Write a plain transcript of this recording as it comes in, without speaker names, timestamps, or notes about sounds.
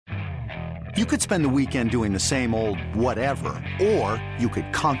You could spend the weekend doing the same old whatever, or you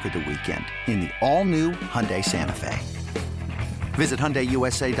could conquer the weekend in the all-new Hyundai Santa Fe. Visit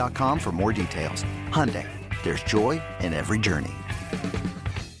HyundaiUSA.com for more details. Hyundai, there's joy in every journey.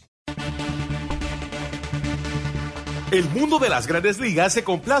 El mundo de las grandes ligas se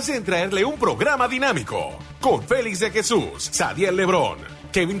complace en traerle un programa dinámico, con Félix de Jesús, Sadiel Lebrón,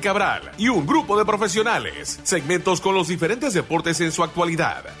 Kevin Cabral y un grupo de profesionales. Segmentos con los diferentes deportes en su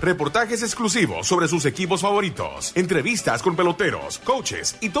actualidad. Reportajes exclusivos sobre sus equipos favoritos. Entrevistas con peloteros,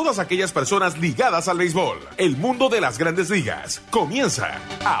 coaches y todas aquellas personas ligadas al béisbol. El mundo de las grandes ligas comienza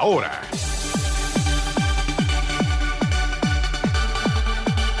ahora.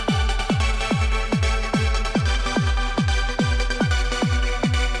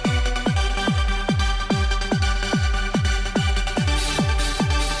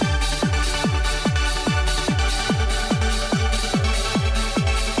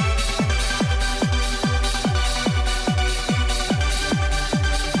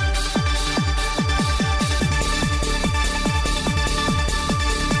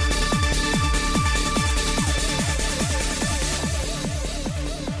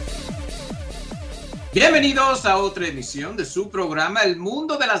 Bienvenidos a otra emisión de su programa El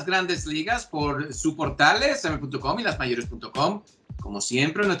Mundo de las Grandes Ligas por su portal sm.com y lasmayores.com. Como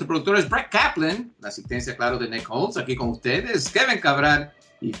siempre, nuestro productor es Brett Kaplan, la asistencia, claro, de Nick Holtz. Aquí con ustedes, Kevin Cabral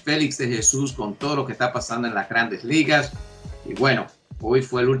y Félix de Jesús con todo lo que está pasando en las Grandes Ligas. Y bueno, hoy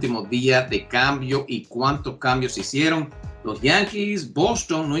fue el último día de cambio y cuántos cambios se hicieron. Los Yankees,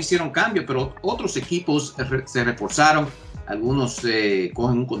 Boston no hicieron cambio, pero otros equipos se reforzaron. Algunos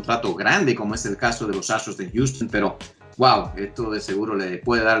cogen un contrato grande, como es el caso de los Astros de Houston, pero wow, esto de seguro le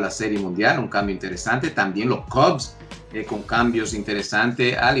puede dar a la Serie Mundial un cambio interesante. También los Cubs con cambios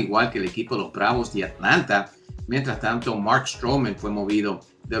interesantes, al igual que el equipo de los Bravos de Atlanta. Mientras tanto, Mark Stroman fue movido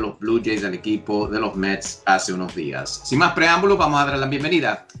de los Blue Jays al equipo de los Mets hace unos días. Sin más preámbulos, vamos a dar la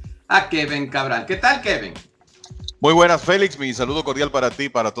bienvenida a Kevin Cabral. ¿Qué tal, Kevin? Muy buenas, Félix. Mi saludo cordial para ti,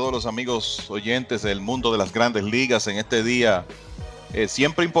 para todos los amigos oyentes del mundo de las grandes ligas en este día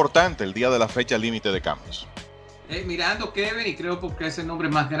siempre importante, el día de la fecha límite de cambios. Mirando, Kevin, y creo porque es el nombre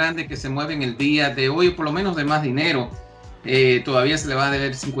más grande que se mueve en el día de hoy, o por lo menos de más dinero, todavía se le va a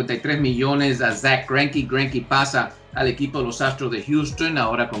deber 53 millones a Zach Greinke. Greinke pasa al equipo de los Astros de Houston,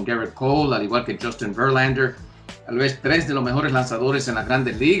 ahora con Garrett Cole, al igual que Justin Verlander. Tal vez tres de los mejores lanzadores en las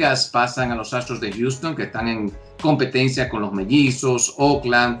grandes ligas pasan a los Astros de Houston, que están en competencia con los Mellizos,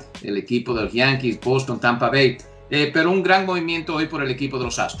 Oakland, el equipo de los Yankees, Boston, Tampa Bay. Pero un gran movimiento hoy por el equipo de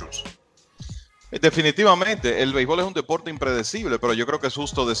los Astros. Definitivamente, el béisbol es un deporte impredecible, pero yo creo que es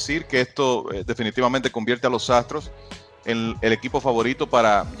justo decir que esto definitivamente convierte a los Astros en el equipo favorito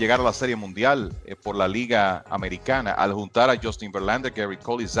para llegar a la Serie Mundial por la Liga Americana, al juntar a Justin Verlander, Garrett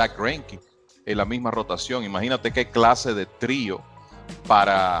Cole y Zach Greinke en la misma rotación. Imagínate qué clase de trío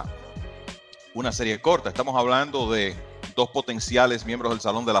para una serie corta. Estamos hablando de dos potenciales miembros del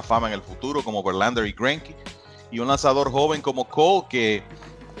Salón de la Fama en el futuro, como Verlander y Greinke, y un lanzador joven como Cole que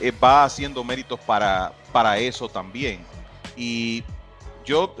va haciendo méritos para eso también. Y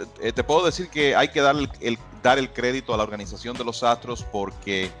yo te puedo decir que hay que dar el crédito a la organización de los Astros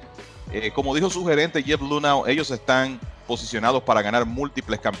porque, como dijo su gerente Jeff Luhnow, ellos están posicionados para ganar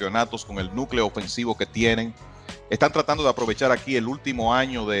múltiples campeonatos con el núcleo ofensivo que tienen. Están tratando de aprovechar aquí el último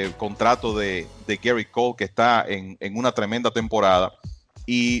año de contrato de Garrett Cole, que está en una tremenda temporada.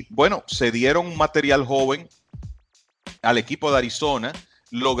 Y bueno, se dieron un material joven al equipo de Arizona,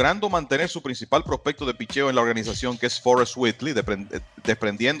 logrando mantener su principal prospecto de picheo en la organización, que es Forrest Whitley,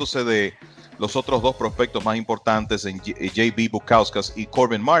 desprendiéndose de los otros dos prospectos más importantes en J.B. Bukauskas y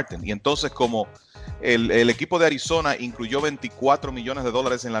Corbin Martin. Y entonces, como el equipo de Arizona incluyó $24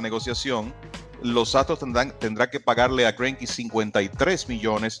 millones en la negociación, los Astros tendrán que pagarle a Greinke 53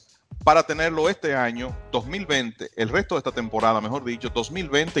 millones para tenerlo este año, 2020, el resto de esta temporada, mejor dicho,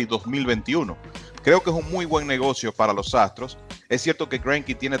 2020 y 2021. Creo que es un muy buen negocio para los Astros. Es cierto que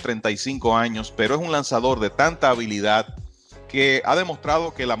Greinke tiene 35 años, pero es un lanzador de tanta habilidad que ha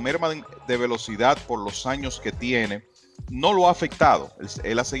demostrado que la merma de velocidad por los años que tiene no lo ha afectado.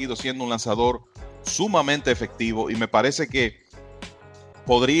 Él ha seguido siendo un lanzador sumamente efectivo y me parece que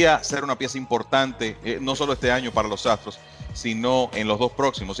podría ser una pieza importante, no solo este año para los Astros, sino en los dos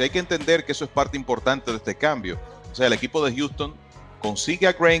próximos. Y hay que entender que eso es parte importante de este cambio. O sea, el equipo de Houston consigue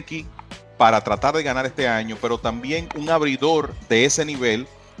a Greinke para tratar de ganar este año, pero también un abridor de ese nivel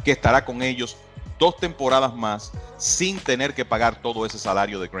que estará con ellos 2 temporadas más sin tener que pagar todo ese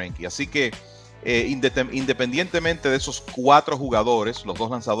salario de Greinke. Así que independientemente de esos 4 jugadores, los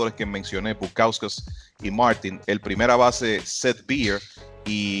 2 lanzadores que mencioné, Bukauskas y Martin, el primera base Seth Beer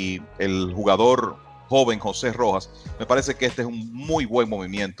y el jugador joven José Rojas, me parece que este es un muy buen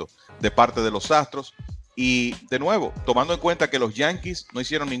movimiento de parte de los Astros. Y de nuevo, tomando en cuenta que los Yankees no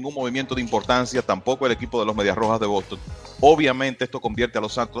hicieron ningún movimiento de importancia, tampoco el equipo de los Medias Rojas de Boston, obviamente esto convierte a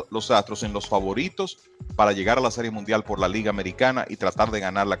los Astros en los favoritos para llegar a la Serie Mundial por la Liga Americana y tratar de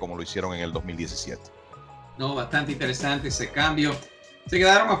ganarla como lo hicieron en el 2017. No, bastante interesante ese cambio. Se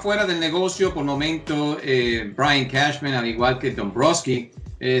quedaron afuera del negocio por momento Brian Cashman, al igual que Dombrowski.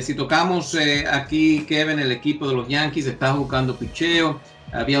 Si tocamos aquí, Kevin, el equipo de los Yankees está buscando picheo.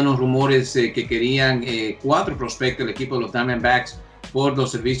 Había unos rumores que querían 4 prospectos del equipo de los Diamondbacks por los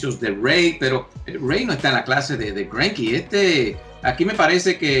servicios de Ray, pero Ray no está en la clase de Greinke. Aquí me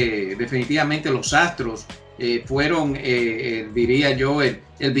parece que definitivamente los Astros fueron, diría yo,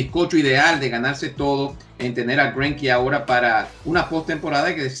 el bizcocho ideal de ganarse todo en tener a Greinke ahora para una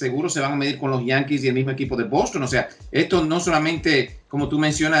postemporada que seguro se van a medir con los Yankees y el mismo equipo de Boston. O sea, esto no solamente, como tú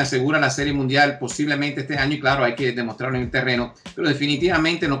mencionas, asegura la Serie Mundial posiblemente este año, y claro, hay que demostrarlo en el terreno, pero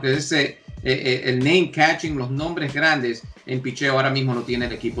definitivamente en lo que es el name catching, los nombres grandes en picheo ahora mismo lo tiene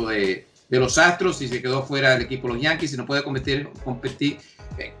el equipo de los Astros, y se quedó fuera el equipo de los Yankees y no puede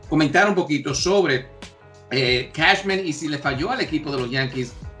comentar un poquito sobre Cashman y si le falló al equipo de los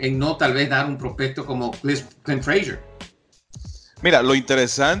Yankees en no tal vez dar un prospecto como Clint Frazier. Mira, lo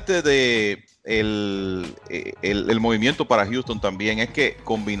interesante de el movimiento para Houston también es que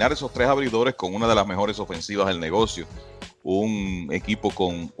combinar esos 3 abridores con una de las mejores ofensivas del negocio, un equipo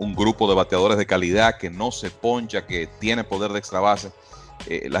con un grupo de bateadores de calidad que no se poncha, que tiene poder de extra base.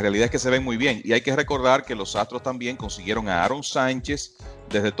 La realidad es que se ven muy bien, y hay que recordar que los Astros también consiguieron a Aaron Sánchez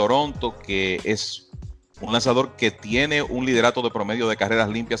desde Toronto, que es un lanzador que tiene un liderato de promedio de carreras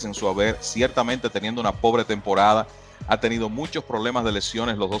limpias en su haber, ciertamente teniendo una pobre temporada, ha tenido muchos problemas de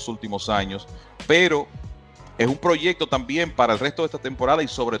lesiones los 2 últimos años, pero es un proyecto también para el resto de esta temporada y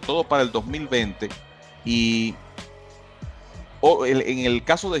sobre todo para el 2020. Y en el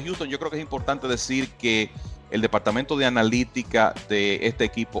caso de Houston, yo creo que es importante decir que el departamento de analítica de este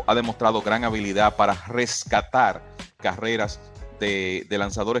equipo ha demostrado gran habilidad para rescatar carreras de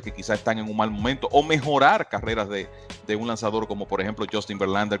lanzadores que quizás están en un mal momento, o mejorar carreras de un lanzador como por ejemplo Justin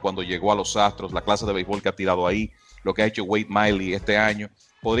Verlander cuando llegó a los Astros, la clase de béisbol que ha tirado ahí, lo que ha hecho Wade Miley este año.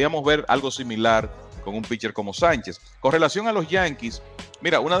 Podríamos ver algo similar con un pitcher como Sánchez. Con relación a los Yankees,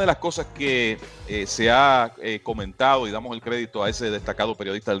 mira, una de las cosas que se ha comentado, y damos el crédito a ese destacado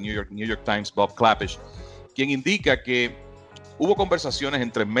periodista del New York Times, Bob Klapisch, quien indica que hubo conversaciones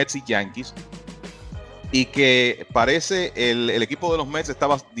entre Mets y Yankees y que parece el equipo de los Mets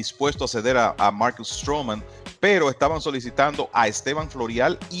estaba dispuesto a ceder a Marcus Stroman, pero estaban solicitando a Esteban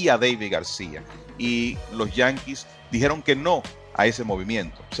Florial y a David García, y los Yankees dijeron que no a ese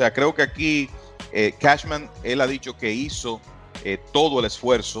movimiento. O sea, creo que aquí Cashman, él ha dicho que hizo todo el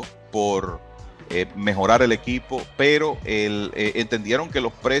esfuerzo por mejorar el equipo, pero entendieron que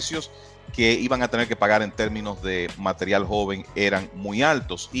los precios que iban a tener que pagar en términos de material joven eran muy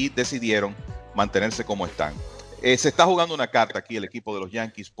altos y decidieron mantenerse como están. Se está jugando una carta aquí el equipo de los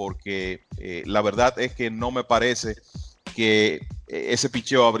Yankees, porque la verdad es que no me parece que ese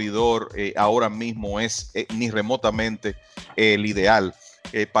picheo abridor ahora mismo es ni remotamente el ideal.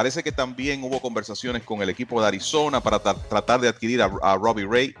 Parece que también hubo conversaciones con el equipo de Arizona para tratar de adquirir a Robbie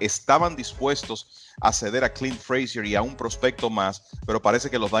Ray. Estaban dispuestos a ceder a Clint Frazier y a un prospecto más, pero parece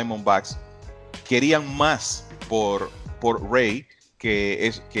que los Diamondbacks querían más por Ray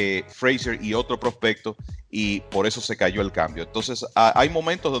que Frazier y otro prospecto, y por eso se cayó el cambio. Entonces hay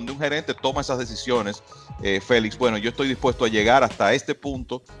momentos donde un gerente toma esas decisiones, Félix. Bueno, yo estoy dispuesto a llegar hasta este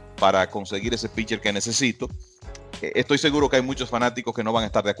punto para conseguir ese pitcher que necesito. Estoy seguro que hay muchos fanáticos que no van a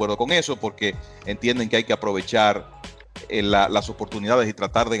estar de acuerdo con eso, porque entienden que hay que aprovechar las oportunidades y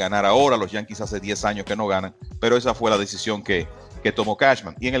tratar de ganar ahora. Los Yankees hace 10 años que no ganan, pero esa fue la decisión que tomó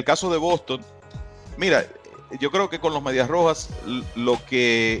Cashman. Y en el caso de Boston, mira, yo creo que con los Medias Rojas lo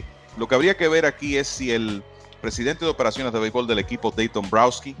que habría que ver aquí es si el presidente de operaciones de béisbol del equipo, Dayton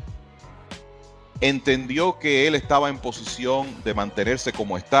Dombrowski, entendió que él estaba en posición de mantenerse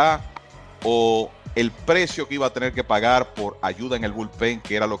como está, o el precio que iba a tener que pagar por ayuda en el bullpen,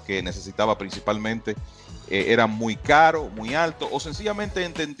 que era lo que necesitaba principalmente, era muy caro, muy alto, o sencillamente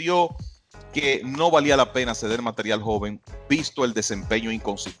entendió que no valía la pena ceder material joven visto el desempeño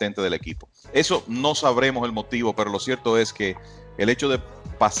inconsistente del equipo. Eso no sabremos el motivo, pero lo cierto es que el hecho de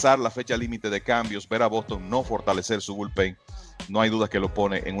pasar la fecha límite de cambios, ver a Boston no fortalecer su bullpen, no hay duda que lo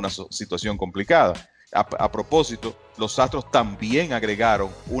pone en una situación complicada. A propósito, los Astros también agregaron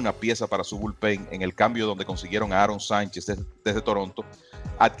una pieza para su bullpen en el cambio donde consiguieron a Aaron Sánchez desde Toronto,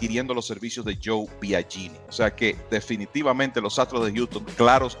 adquiriendo los servicios de Joe Biagini. O sea que definitivamente los Astros de Houston,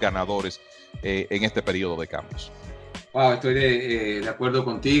 claros ganadores en este periodo de cambios. Wow, estoy de acuerdo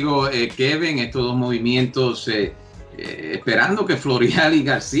contigo, Kevin. Estos dos movimientos, esperando que Florial y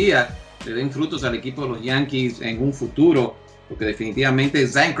García le den frutos al equipo de los Yankees en un futuro, porque definitivamente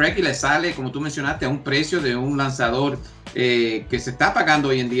Zach Greinke le sale, como tú mencionaste, a un precio de un lanzador que se está pagando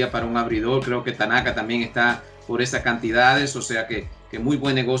hoy en día para un abridor. Creo que Tanaka también está por esas cantidades, o sea que muy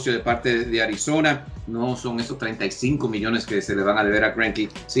buen negocio de parte de Arizona. No son esos 35 millones que se le van a deber a Greinke.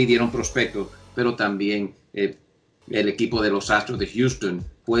 Sí dieron prospectos, pero también el equipo de los Astros de Houston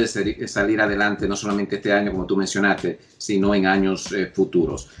puede salir adelante, no solamente este año, como tú mencionaste, sino en años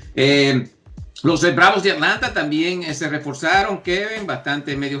futuros. Los Bravos de Atlanta también se reforzaron, Kevin,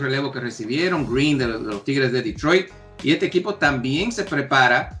 bastante medio relevo que recibieron, Green de los Tigres de Detroit, y este equipo también se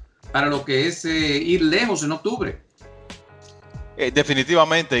prepara para lo que es ir lejos en octubre.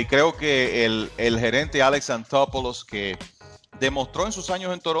 Definitivamente, y creo que el gerente Alex Anthopoulos, que demostró en sus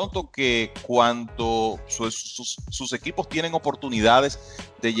años en Toronto que cuando sus equipos tienen oportunidades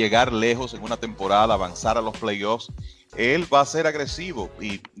de llegar lejos en una temporada, avanzar a los playoffs, él va a ser agresivo.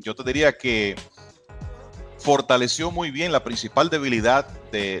 Y yo te diría que fortaleció muy bien la principal debilidad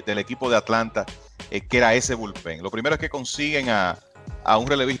del equipo de Atlanta, que era ese bullpen. Lo primero es que consiguen a un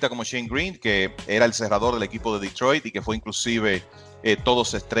relevista como Shane Green, que era el cerrador del equipo de Detroit y que fue inclusive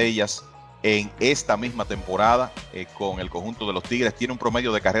todos estrellas en esta misma temporada con el conjunto de los Tigres. Tiene un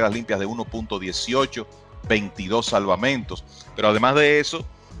promedio de carreras limpias de 1.18, 22 salvamentos. Pero además de eso,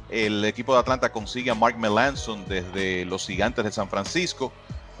 el equipo de Atlanta consigue a Mark Melancon desde los Gigantes de San Francisco,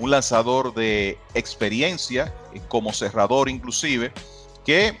 un lanzador de experiencia como cerrador inclusive,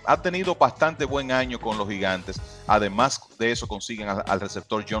 que ha tenido bastante buen año con los Gigantes. Además de eso, consiguen al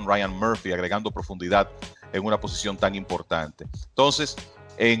receptor John Ryan Murphy, agregando profundidad en una posición tan importante. Entonces,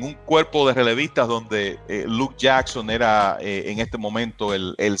 en un cuerpo de relevistas donde Luke Jackson era en este momento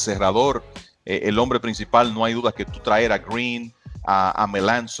el cerrador, el hombre principal, no hay duda que tú traer a Green, a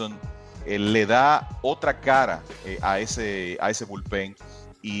Melancon, le da otra cara a ese bullpen,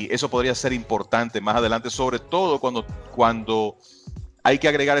 y eso podría ser importante más adelante, sobre todo cuando hay que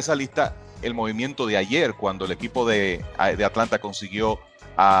agregar a esa lista el movimiento de ayer, cuando el equipo de Atlanta consiguió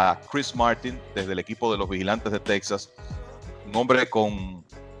a Chris Martin desde el equipo de los Vigilantes de Texas, un hombre con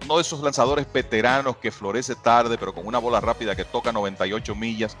uno de esos lanzadores veteranos que florece tarde, pero con una bola rápida que toca 98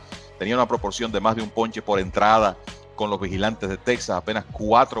 millas. Tenía una proporción de más de un ponche por entrada con los Vigilantes de Texas, apenas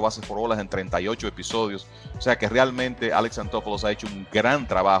 4 bases por bolas en 38 episodios. O sea que realmente Alex Anthopoulos ha hecho un gran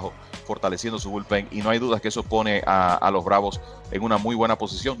trabajo fortaleciendo su bullpen, y no hay dudas que eso pone a los Bravos en una muy buena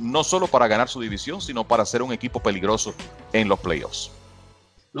posición, no solo para ganar su división, sino para ser un equipo peligroso en los playoffs.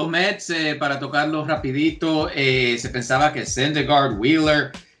 Los Mets, para tocarlos rapidito, se pensaba que Syndergaard,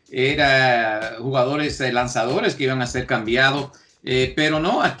 Wheeler eran jugadores lanzadores que iban a ser cambiados, pero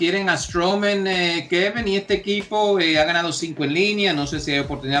no, adquieren a Stroman, Kevin, y este equipo ha ganado 5 en línea. No sé si hay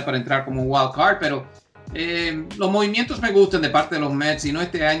oportunidad para entrar como un wild card, pero los movimientos me gustan de parte de los Mets, y no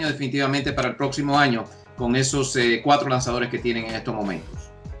este año, definitivamente para el próximo año, con esos 4 lanzadores que tienen en estos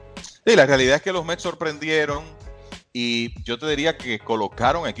momentos. Sí, la realidad es que los Mets sorprendieron, y yo te diría que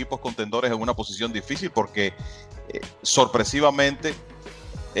colocaron equipos contendores en una posición difícil, porque sorpresivamente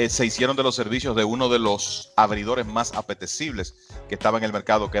se hicieron de los servicios de uno de los abridores más apetecibles que estaba en el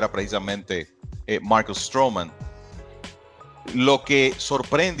mercado, que era precisamente Marcus Stroman. Lo que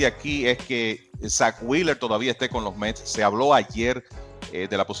sorprende aquí es que Zach Wheeler todavía esté con los Mets. Se habló ayer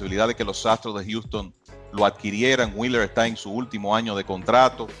de la posibilidad de que los Astros de Houston lo adquirieran. Wheeler está en su último año de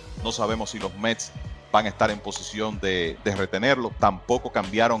contrato. No sabemos si los Mets van a estar en posición de retenerlo. Tampoco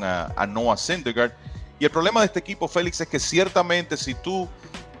cambiaron a Noah Syndergaard. Y el problema de este equipo, Félix, es que ciertamente si tú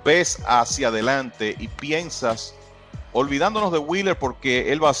ves hacia adelante y piensas, olvidándonos de Wheeler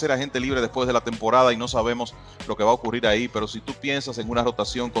porque él va a ser agente libre después de la temporada y no sabemos lo que va a ocurrir ahí, pero si tú piensas en una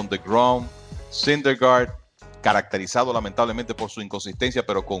rotación con DeGrom, Syndergaard, caracterizado lamentablemente por su inconsistencia,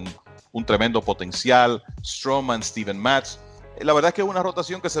 pero con un tremendo potencial, Stroman, Steven Matz, la verdad es que es una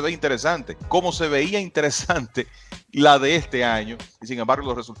rotación que se ve interesante, como se veía interesante la de este año, y sin embargo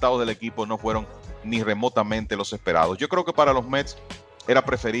los resultados del equipo no fueron ni remotamente los esperados. Yo creo que para los Mets era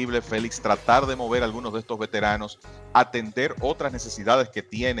preferible, Félix, tratar de mover a algunos de estos veteranos, atender otras necesidades que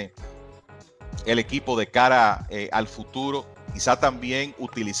tiene el equipo de cara al futuro, quizá también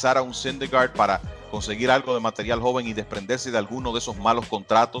utilizar a un Syndergaard para conseguir algo de material joven y desprenderse de alguno de esos malos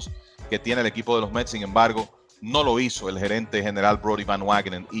contratos que tiene el equipo de los Mets. Sin embargo, no lo hizo el gerente general Brodie Van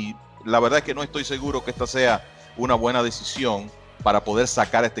Wagenen, y la verdad es que no estoy seguro que esta sea una buena decisión para poder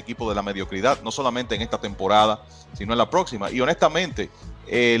sacar a este equipo de la mediocridad, no solamente en esta temporada, sino en la próxima. Y honestamente,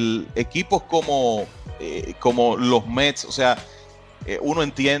 equipos como los Mets, o sea, uno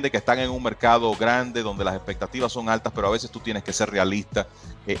entiende que están en un mercado grande donde las expectativas son altas, pero a veces tú tienes que ser realista,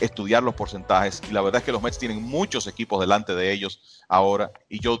 estudiar los porcentajes, y la verdad es que los Mets tienen muchos equipos delante de ellos ahora,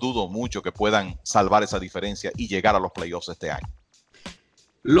 y yo dudo mucho que puedan salvar esa diferencia y llegar a los playoffs este año.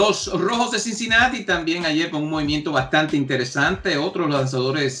 Los Rojos de Cincinnati también ayer con un movimiento bastante interesante. Otros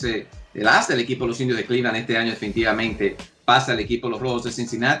lanzadores del equipo de los Indios de Cleveland este año definitivamente pasa al equipo de los Rojos de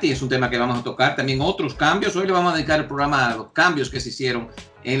Cincinnati. Es un tema que vamos a tocar. También otros cambios. Hoy le vamos a dedicar el programa a los cambios que se hicieron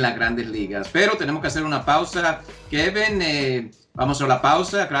en las grandes ligas. Pero tenemos que hacer una pausa. Kevin, vamos a la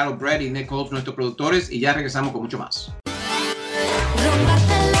pausa. Claro, Brett y Nick Holtz, nuestros productores, y ya regresamos con mucho más.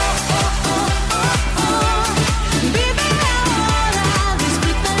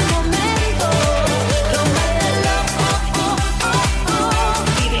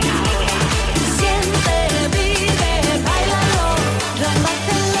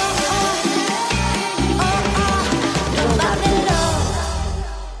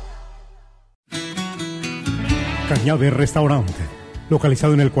 Cañabe Restaurante,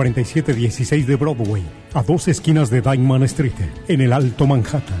 localizado en el 4716 de Broadway, a 2 esquinas de Diamond Street, en el Alto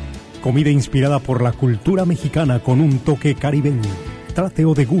Manhattan. Comida inspirada por la cultura mexicana con un toque caribeño. Trate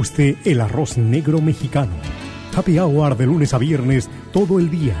o deguste el arroz negro mexicano. Happy hour de lunes a viernes todo el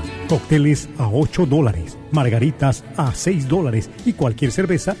día. Cócteles a $8, margaritas a $6 y cualquier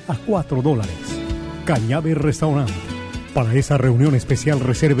cerveza a $4. Cañabe Restaurant. Para esa reunión especial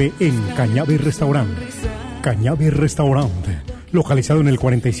reserve en Cañabe Restaurant. Cañabe Restaurant, localizado en el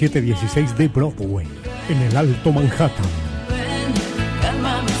 4716 de Broadway, en el Alto Manhattan.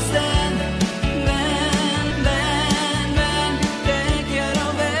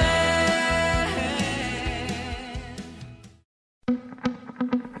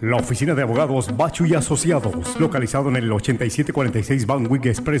 La oficina de abogados Bachu y Asociados, localizado en el 8746 Van Wyck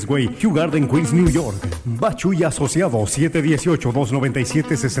Expressway, Kew Garden, Queens, New York. Bachu y Asociados,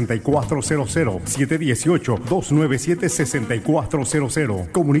 718-297-6400,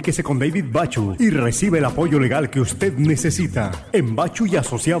 718-297-6400. Comuníquese con David Bachu y recibe el apoyo legal que usted necesita. En Bachu y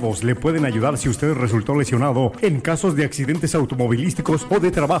Asociados le pueden ayudar si usted resultó lesionado en casos de accidentes automovilísticos o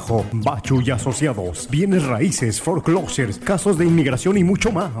de trabajo. Bachu y Asociados, bienes raíces, foreclosures, casos de inmigración y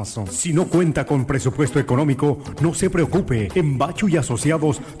mucho más. Si no cuenta con presupuesto económico, no se preocupe. En Bachu y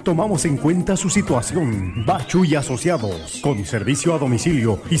Asociados tomamos en cuenta su situación. Bachu y Asociados, con servicio a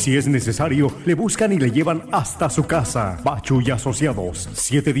domicilio, y si es necesario, le buscan y le llevan hasta su casa. Bachu y Asociados,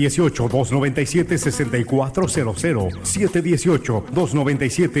 718-297-6400,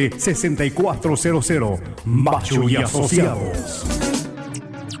 718-297-6400. Bachu y Asociados.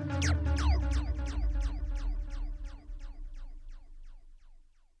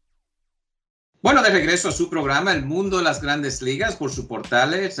 Bueno, de regreso a su programa El Mundo de las Grandes Ligas por sus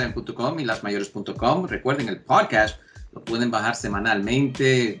portales en.com y lasmayores.com. Recuerden, el podcast lo pueden bajar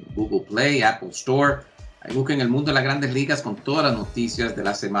semanalmente, Google Play, Apple Store. Ahí busquen El Mundo de las Grandes Ligas con todas las noticias de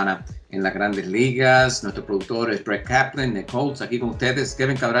la semana en las Grandes Ligas. Nuestro productor es Brett Kaplan, Nick Holtz, aquí con ustedes,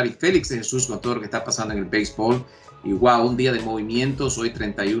 Kevin Cabral y Félix de Jesús con todo lo que está pasando en el béisbol. Y wow, un día de movimientos, hoy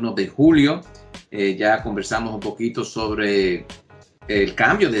 31 de julio. Ya conversamos un poquito sobre el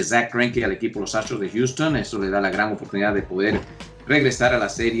cambio de Zach Greinke al equipo de los Astros de Houston. Eso le da la gran oportunidad de poder regresar a la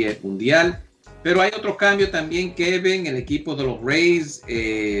Serie Mundial. Pero hay otro cambio también, Kevin. El equipo de los Rays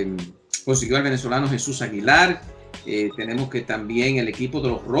consiguió al venezolano Jesús Aguilar. Tenemos que también el equipo de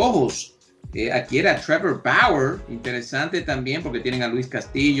los Rojos adquiere a Trevor Bauer. Interesante también porque tienen a Luis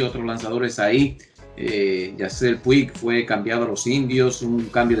Castillo, otros lanzadores ahí. Yacel Puig fue cambiado a los Indios. Un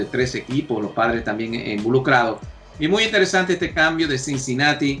cambio de 3 equipos, los Padres también involucrados. Y muy interesante este cambio de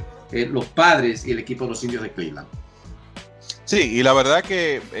Cincinnati, los Padres y el equipo de los Indios de Cleveland. Sí, y la verdad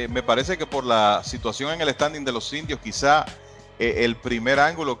que me parece que por la situación en el standing de los Indios, quizá el primer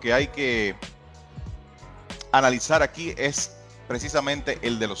ángulo que hay que analizar aquí es precisamente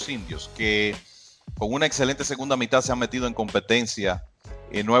el de los Indios, que con una excelente segunda mitad se han metido en competencia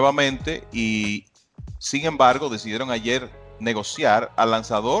nuevamente y sin embargo decidieron ayer negociar al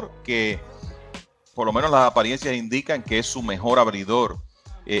lanzador que por lo menos las apariencias indican que es su mejor abridor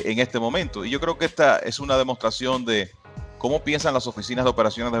en este momento. Y yo creo que esta es una demostración de cómo piensan las oficinas de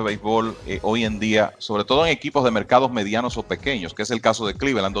operaciones de béisbol hoy en día, sobre todo en equipos de mercados medianos o pequeños, que es el caso de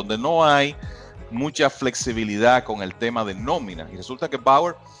Cleveland, donde no hay mucha flexibilidad con el tema de nómina. Y resulta que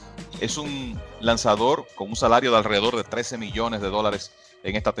Bauer es un lanzador con un salario de alrededor de $13 millones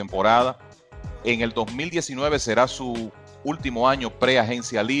en esta temporada. En el 2019 será su último año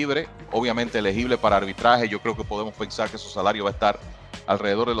pre-agencia libre, obviamente elegible para arbitraje. Yo creo que podemos pensar que su salario va a estar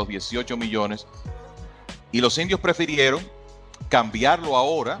alrededor de los 18 millones. Y los indios prefirieron cambiarlo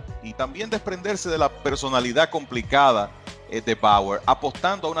ahora y también desprenderse de la personalidad complicada de Bauer,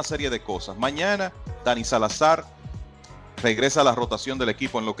 apostando a una serie de cosas. Mañana, Dani Salazar regresa a la rotación del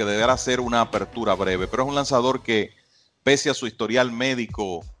equipo en lo que deberá ser una apertura breve, pero es un lanzador que, pese a su historial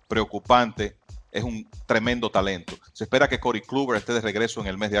médico preocupante, es un tremendo talento. Se espera que Corey Kluber esté de regreso en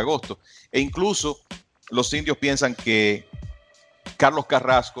el mes de agosto, e incluso los indios piensan que Carlos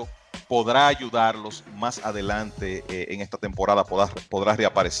Carrasco podrá ayudarlos más adelante en esta temporada, podrá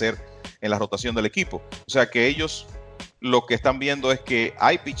reaparecer en la rotación del equipo. O sea que ellos lo que están viendo es que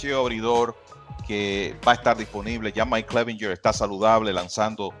hay picheo abridor que va a estar disponible. Ya Mike Clevinger está saludable,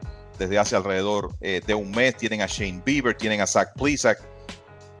 lanzando desde hace alrededor de un mes. Tienen a Shane Bieber, tienen a Zach Plesac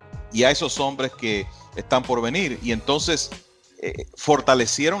y a esos hombres que están por venir. Y entonces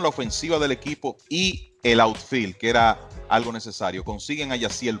fortalecieron la ofensiva del equipo y el outfield, que era algo necesario. Consiguen a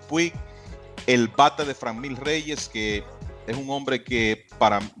Yaciel Puig, el bate de Franmil Reyes, que es un hombre que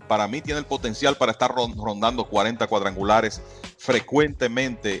para mí tiene el potencial para estar rondando 40 cuadrangulares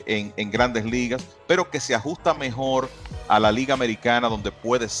frecuentemente en grandes ligas, pero que se ajusta mejor a la liga americana, donde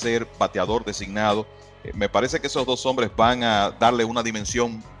puede ser bateador designado. Me parece que esos dos hombres van a darle una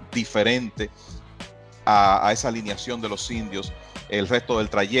dimensión diferente a esa alineación de los indios el resto del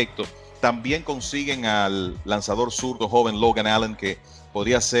trayecto. También consiguen al lanzador zurdo joven Logan Allen, que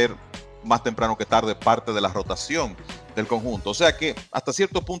podría ser más temprano que tarde parte de la rotación del conjunto. O sea que hasta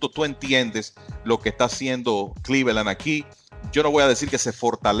cierto punto tú entiendes lo que está haciendo Cleveland aquí. Yo no voy a decir que se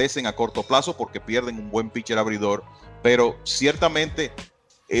fortalecen a corto plazo porque pierden un buen pitcher abridor, pero ciertamente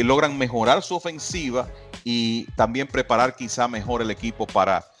logran mejorar su ofensiva y también preparar quizá mejor el equipo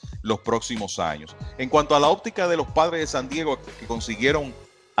para los próximos años. En cuanto a la óptica de los Padres de San Diego, que consiguieron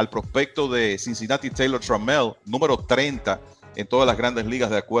al prospecto de Cincinnati Taylor Trammell, número 30 en todas las grandes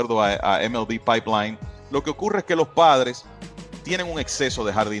ligas de acuerdo a MLB Pipeline, lo que ocurre es que los Padres tienen un exceso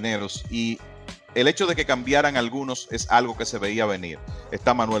de jardineros y el hecho de que cambiaran algunos es algo que se veía venir.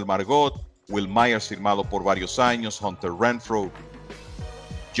 Está Manuel Margot, Will Myers firmado por varios años, Hunter Renfroe,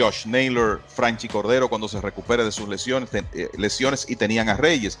 Josh Naylor, Franchi Cordero cuando se recupere de sus lesiones y tenían a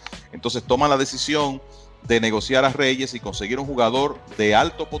Reyes. Entonces toman la decisión de negociar a Reyes y conseguir un jugador de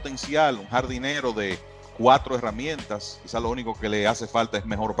alto potencial, un jardinero de 4 herramientas. Quizá lo único que le hace falta es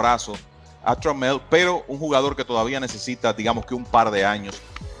mejor brazo a Trammell, pero un jugador que todavía necesita, digamos que un par de años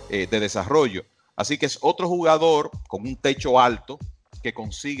de desarrollo. Así que es otro jugador con un techo alto que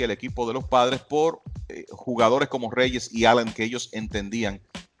consigue el equipo de los Padres por jugadores como Reyes y Allen, que ellos entendían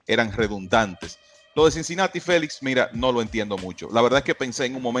eran redundantes. Lo de Cincinnati, Félix, mira, no lo entiendo mucho. La verdad es que pensé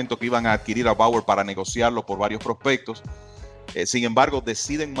en un momento que iban a adquirir a Bauer para negociarlo por varios prospectos. Sin embargo,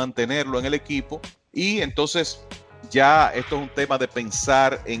 deciden mantenerlo en el equipo y entonces ya esto es un tema de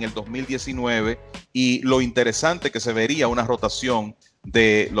pensar en el 2019 y lo interesante que se vería una rotación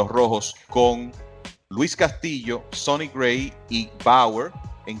de los Rojos con Luis Castillo, Sonny Gray y Bauer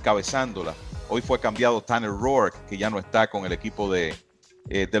encabezándola. Hoy fue cambiado Tanner Roark, que ya no está con el equipo de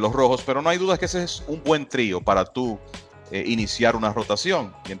los Rojos, pero no hay duda que ese es un buen trío para tú iniciar una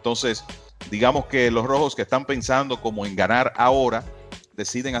rotación. Y entonces, digamos que los Rojos, que están pensando como en ganar ahora,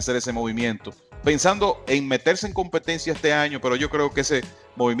 deciden hacer ese movimiento, pensando en meterse en competencia este año, pero yo creo que ese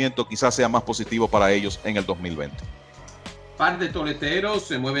movimiento quizás sea más positivo para ellos en el 2020. Par de toleteros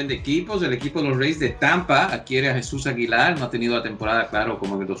se mueven de equipos. El equipo de los Rays de Tampa adquiere a Jesús Aguilar. No ha tenido la temporada, claro,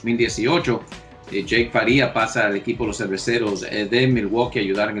 como en el 2018. Jake Faría pasa al equipo de los Cerveceros de Milwaukee a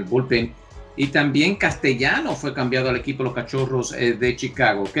ayudar en el bullpen. Y también Castellano fue cambiado al equipo de los Cachorros de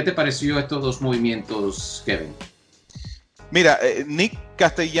Chicago. ¿Qué te pareció estos dos movimientos, Kevin? Mira, Nick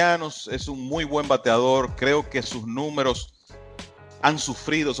Castellanos es un muy buen bateador. Creo que sus números han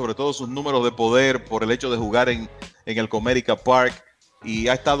sufrido, sobre todo sus números de poder, por el hecho de jugar en el Comerica Park, y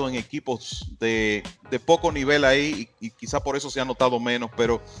ha estado en equipos de poco nivel ahí y quizá por eso se ha notado menos.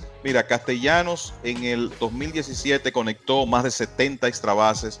 Pero mira, Castellanos en el 2017 conectó más de 70 extra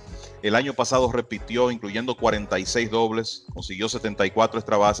bases. El año pasado repitió, incluyendo 46 dobles, consiguió 74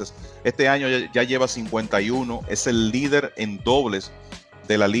 extra bases. Este año ya lleva 51, es el líder en dobles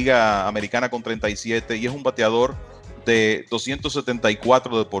de la Liga Americana con 37 y es un bateador de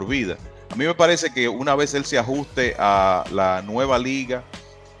 274 de por vida. A mí me parece que una vez él se ajuste a la nueva liga,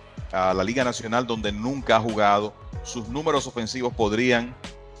 a la Liga Nacional, donde nunca ha jugado, sus números ofensivos podrían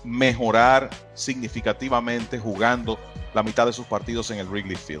mejorar significativamente jugando la mitad de sus partidos en el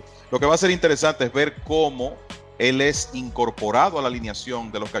Wrigley Field. Lo que va a ser interesante es ver cómo él es incorporado a la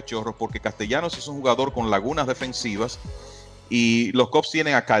alineación de los Cachorros porque Castellanos es un jugador con lagunas defensivas y los Cubs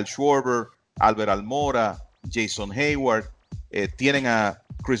tienen a Kyle Schwarber, Albert Almora, Jason Hayward, tienen a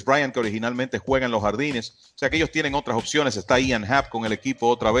Chris Bryant que originalmente juega en los Jardines, o sea que ellos tienen otras opciones, está Ian Happ con el equipo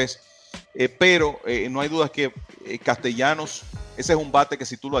otra vez, pero no hay dudas que Castellanos, ese es un bate que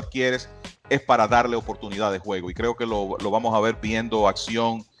si tú lo adquieres es para darle oportunidad de juego y creo que lo vamos a ver viendo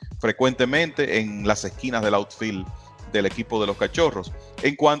acción frecuentemente en las esquinas del outfield del equipo de los Cachorros.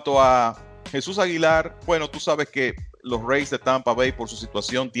 En cuanto a Jesús Aguilar, bueno, tú sabes que los Rays de Tampa Bay por su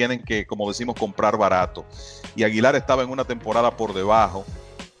situación tienen que, como decimos, comprar barato. Y Aguilar estaba en una temporada por debajo,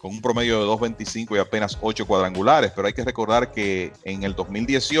 con un promedio de 2.25 y apenas 8 cuadrangulares. Pero hay que recordar que en el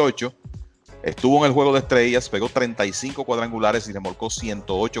 2018 estuvo en el Juego de Estrellas, pegó 35 cuadrangulares y remolcó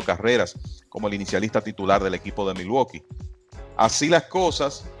 108 carreras como el inicialista titular del equipo de Milwaukee. Así las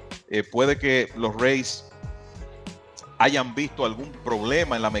cosas, puede que los Rays hayan visto algún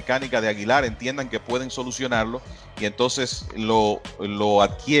problema en la mecánica de Aguilar, entiendan que pueden solucionarlo y entonces lo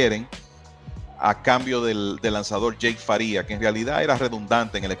adquieren a cambio del lanzador Jake Faría, que en realidad era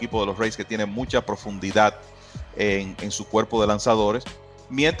redundante en el equipo de los Rays, que tiene mucha profundidad en su cuerpo de lanzadores,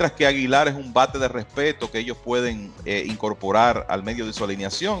 mientras que Aguilar es un bate de respeto que ellos pueden incorporar al medio de su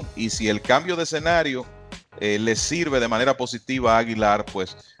alineación, y si el cambio de escenario les sirve de manera positiva a Aguilar,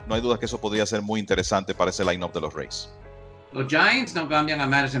 pues no hay duda que eso podría ser muy interesante para ese line-up de los Rays. Los Giants no cambian a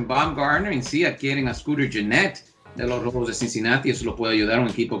Madison Bumgarner, en sí adquieren a Scooter Gennett de los Rojos de Cincinnati. Eso lo puede ayudar a un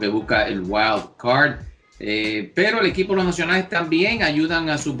equipo que busca el wild card. Pero el equipo de los Nacionales también ayudan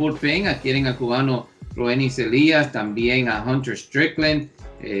a su bullpen, adquieren al cubano Roenis Elias, también a Hunter Strickland,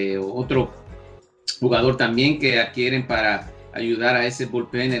 otro jugador también que adquieren para ayudar a ese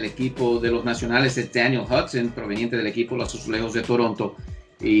bullpen. El equipo de los Nacionales es Daniel Hudson, proveniente del equipo de los Azulejos de Toronto.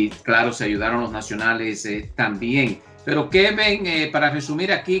 Y claro, se ayudaron los Nacionales también. Pero Kevin, para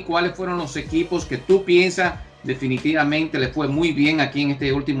resumir aquí, ¿cuáles fueron los equipos que tú piensas definitivamente les fue muy bien aquí en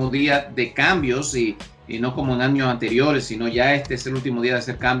este último día de cambios y no como en años anteriores, sino ya este es el último día de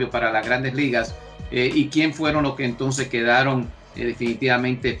hacer cambios para las grandes ligas? ¿Y quién fueron los que entonces quedaron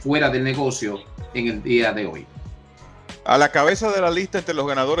definitivamente fuera del negocio en el día de hoy? A la cabeza de la lista entre los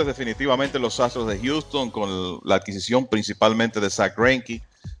ganadores definitivamente los Astros de Houston, con la adquisición principalmente de Zach Greinke,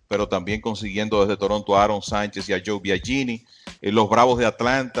 pero también consiguiendo desde Toronto a Aaron Sánchez y a Joe Biagini. Los Bravos de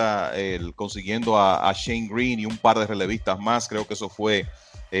Atlanta consiguiendo a Shane Green y un par de relevistas más. Creo que eso fue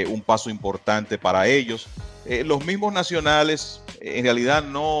un paso importante para ellos. Los mismos Nacionales en realidad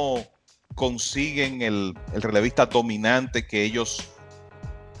no consiguen el relevista dominante que ellos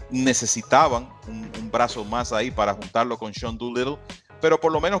necesitaban, un brazo más ahí para juntarlo con Sean Doolittle, pero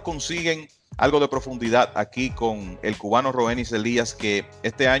por lo menos consiguen algo de profundidad aquí con el cubano Roenis Elias, que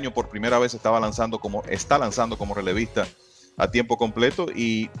este año por primera vez está lanzando como relevista a tiempo completo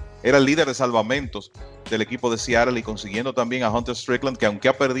y era el líder de salvamentos del equipo de Seattle, y consiguiendo también a Hunter Strickland, que aunque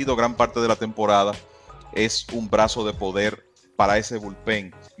ha perdido gran parte de la temporada, es un brazo de poder para ese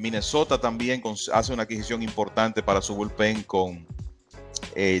bullpen. Minnesota también hace una adquisición importante para su bullpen con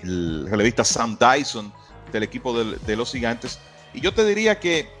el relevista Sam Dyson del equipo de los Gigantes. Y yo te diría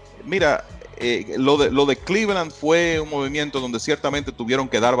que, mira, lo de Cleveland fue un movimiento donde ciertamente tuvieron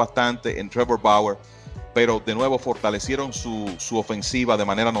que dar bastante en Trevor Bauer, pero de nuevo fortalecieron su ofensiva de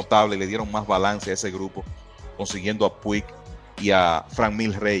manera notable y le dieron más balance a ese grupo, consiguiendo a Puig y a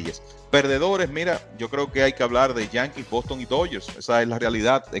Franmil Reyes. Perdedores, mira, yo creo que hay que hablar de Yankees, Boston y Dodgers. Esa es la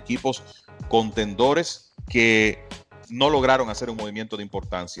realidad. Equipos contendores que no lograron hacer un movimiento de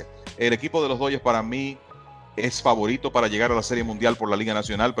importancia. El equipo de los Dodgers para mí es favorito para llegar a la Serie Mundial por la Liga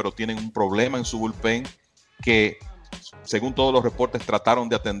Nacional, pero tienen un problema en su bullpen que, según todos los reportes, trataron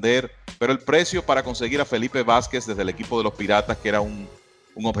de atender, pero el precio para conseguir a Felipe Vázquez desde el equipo de los Piratas, que era un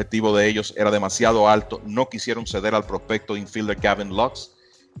objetivo de ellos, era demasiado alto. No quisieron ceder al prospecto infielder Gavin Lux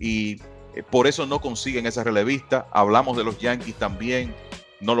y por eso no consiguen esa relevista. Hablamos de los Yankees también,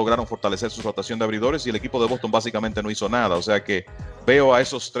 no lograron fortalecer su rotación de abridores y el equipo de Boston básicamente no hizo nada. O sea que veo a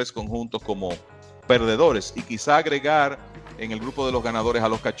esos tres conjuntos como perdedores, y quizá agregar en el grupo de los ganadores a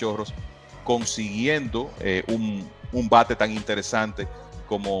los Cachorros, consiguiendo un bate tan interesante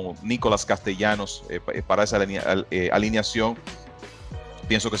como Nicolás Castellanos para esa alineación.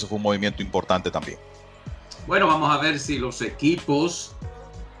 Pienso que eso fue un movimiento importante también. Bueno, vamos a ver si los equipos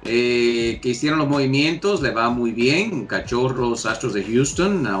que hicieron los movimientos le va muy bien. Cachorros, Astros de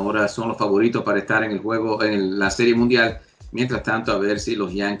Houston ahora son los favoritos para estar en el juego, en la Serie Mundial. Mientras tanto, a ver si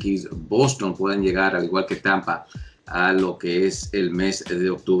los Yankees Boston pueden llegar, al igual que Tampa, a lo que es el mes de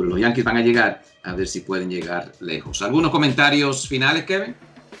octubre. Los Yankees van a llegar, a ver si pueden llegar lejos. ¿Algunos comentarios finales, Kevin?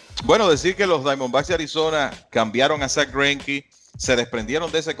 Bueno, decir que los Diamondbacks de Arizona cambiaron a Zack Greinke, se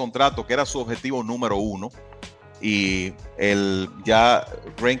desprendieron de ese contrato que era su objetivo número 1 y ya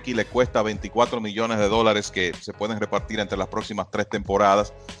Greinke le cuesta $24 millones que se pueden repartir entre las próximas 3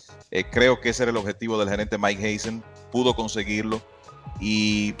 temporadas. Creo que ese era el objetivo del gerente Mike Hazen, pudo conseguirlo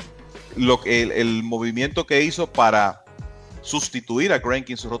y el movimiento que hizo para sustituir a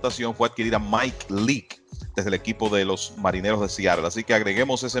Greinke en su rotación fue adquirir a Mike Leake desde el equipo de los Marineros de Seattle. Así que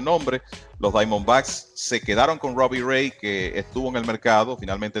agreguemos ese nombre. Los Diamondbacks se quedaron con Robbie Ray, que estuvo en el mercado,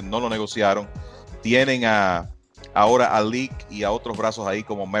 finalmente no lo negociaron. Tienen ahora a Leake y a otros brazos ahí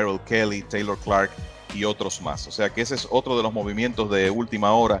como Merrill Kelly, Taylor Clark y otros más. O sea que ese es otro de los movimientos de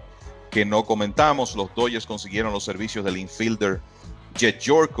última hora que no comentamos. Los Dodgers consiguieron los servicios del infielder Jet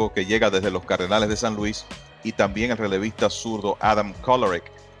Yorko, que llega desde los Cardenales de San Luis, y también el relevista zurdo Adam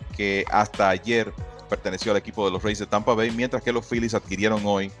Kolarek, que hasta ayer perteneció al equipo de los Rays de Tampa Bay, mientras que los Phillies adquirieron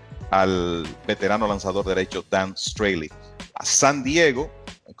hoy al veterano lanzador derecho Dan Straley. A San Diego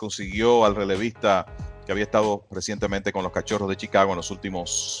consiguió al relevista que había estado recientemente con los Cachorros de Chicago en los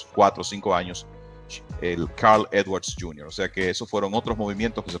últimos 4 o 5 años, el Carl Edwards Jr. O sea que esos fueron otros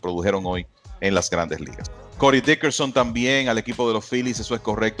movimientos que se produjeron hoy en las Grandes Ligas. Corey Dickerson también al equipo de los Phillies, eso es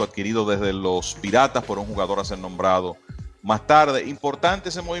correcto, adquirido desde los Piratas por un jugador a ser nombrado más tarde. Importante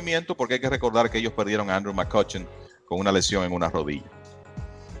ese movimiento porque hay que recordar que ellos perdieron a Andrew McCutchen con una lesión en una rodilla.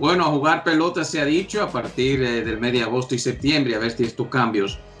 Bueno, a jugar pelota se ha dicho a partir del mes de agosto y septiembre, a ver si estos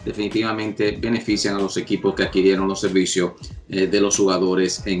cambios definitivamente benefician a los equipos que adquirieron los servicios de los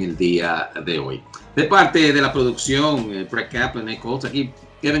jugadores en el día de hoy. De parte de la producción, Brett Kaplan, Nick Holtz, aquí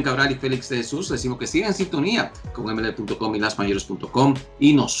Kevin Cabral y Félix de Jesús, decimos que sigan en sintonía con mlb.com y lasmayores.com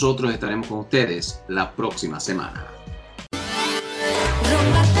y nosotros estaremos con ustedes la próxima semana.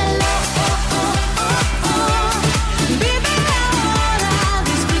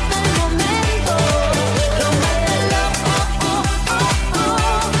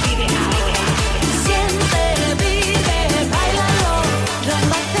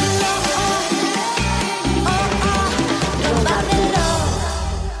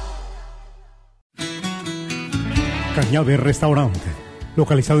 Cañabe Restaurante,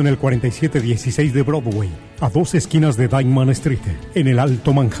 localizado en el 4716 de Broadway, a 2 esquinas de Dyckman Street, en el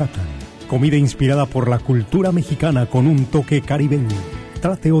Alto Manhattan. Comida inspirada por la cultura mexicana con un toque caribeño.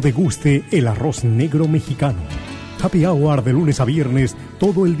 Trate o deguste el arroz negro mexicano. Happy hour de lunes a viernes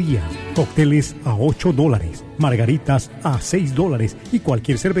todo el día. Cócteles a $8, margaritas a $6 y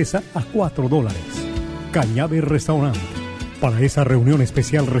cualquier cerveza a $4. Cañabe Restaurante. Para esa reunión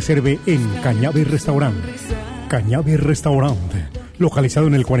especial reserve en Cañabe Restaurante. Cañabe Restaurante, localizado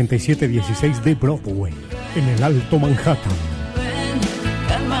en el 4716 de Broadway, en el Alto Manhattan.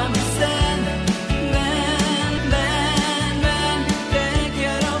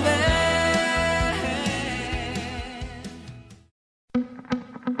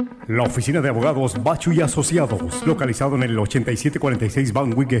 La oficina de abogados Bachu y Asociados, localizado en el 8746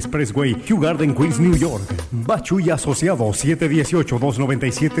 Van Wyck Expressway, Kew Garden, Queens, New York. Bachu y Asociados,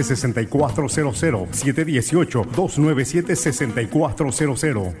 718-297-6400,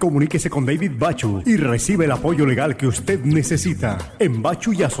 718-297-6400. Comuníquese con David Bachu y recibe el apoyo legal que usted necesita. En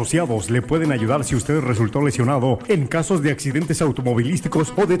Bachu y Asociados le pueden ayudar si usted resultó lesionado en casos de accidentes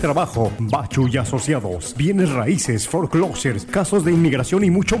automovilísticos o de trabajo. Bachu y Asociados, bienes raíces, foreclosures, casos de inmigración y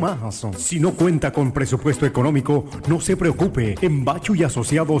mucho más. Si no cuenta con presupuesto económico, no se preocupe. En Bachu y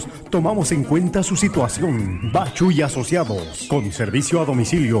Asociados tomamos en cuenta su situación. Bachu y Asociados, con servicio a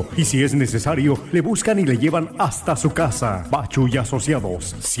domicilio y si es necesario, le buscan y le llevan hasta su casa. Bachu y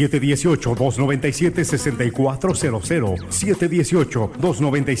Asociados, 718-297-6400,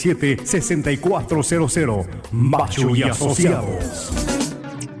 718-297-6400. Bachu y Asociados.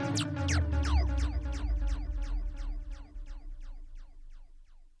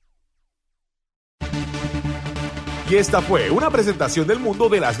 Y esta fue una presentación del mundo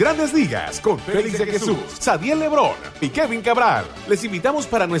de las Grandes Ligas con Félix de Jesús, Sadiel Lebrón y Kevin Cabral. Les invitamos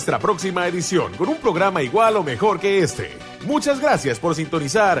para nuestra próxima edición con un programa igual o mejor que este. Muchas gracias por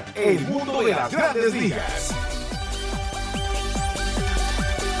sintonizar El Mundo de las Grandes Ligas.